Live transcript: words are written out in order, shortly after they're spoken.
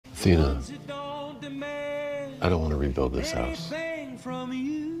Athena, I don't want to rebuild this house.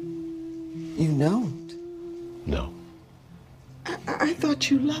 You don't? No. I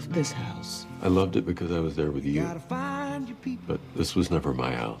thought you loved this house. I loved it because I was there with you. But this was never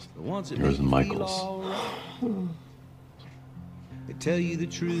my house. Yours and Michael's. They tell you the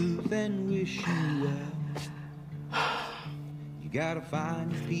truth and wish you well. You gotta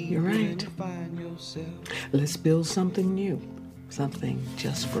find your people. You're right. And find yourself. Let's build something new. Something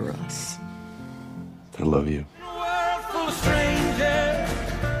just for us. I love you. In a world full of strangers,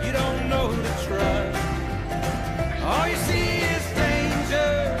 you don't know who to trust. All you see is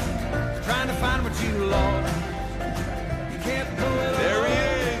danger, trying to find what you lost. You can't pull it There off. he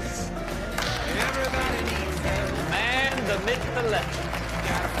is. And everybody needs help. Man, the myth, the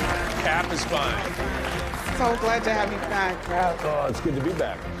legend. Cap is fine. So glad to have you back, bro. Oh, it's good to be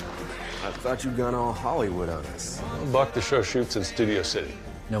back. I thought you'd gone all Hollywood on us. Buck, the show shoots in Studio City.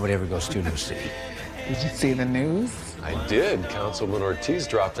 Nobody ever goes Studio City. Did you see the news? I did. Councilman Ortiz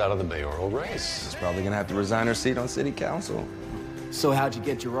dropped out of the mayoral race. She's probably gonna have to resign her seat on city council. So how'd you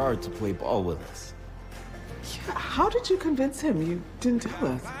get Gerard to play ball with us? Yeah, how did you convince him? You didn't tell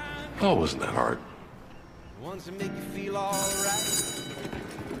us. Oh, it wasn't that hard. The ones that make you feel alright.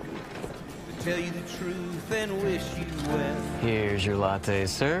 They tell you the truth and wish you well. Here's your latte,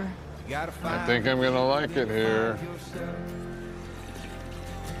 sir. You gotta find I think I'm gonna like it here. yourself.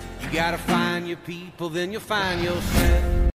 You gotta find your people, then you'll find yourself.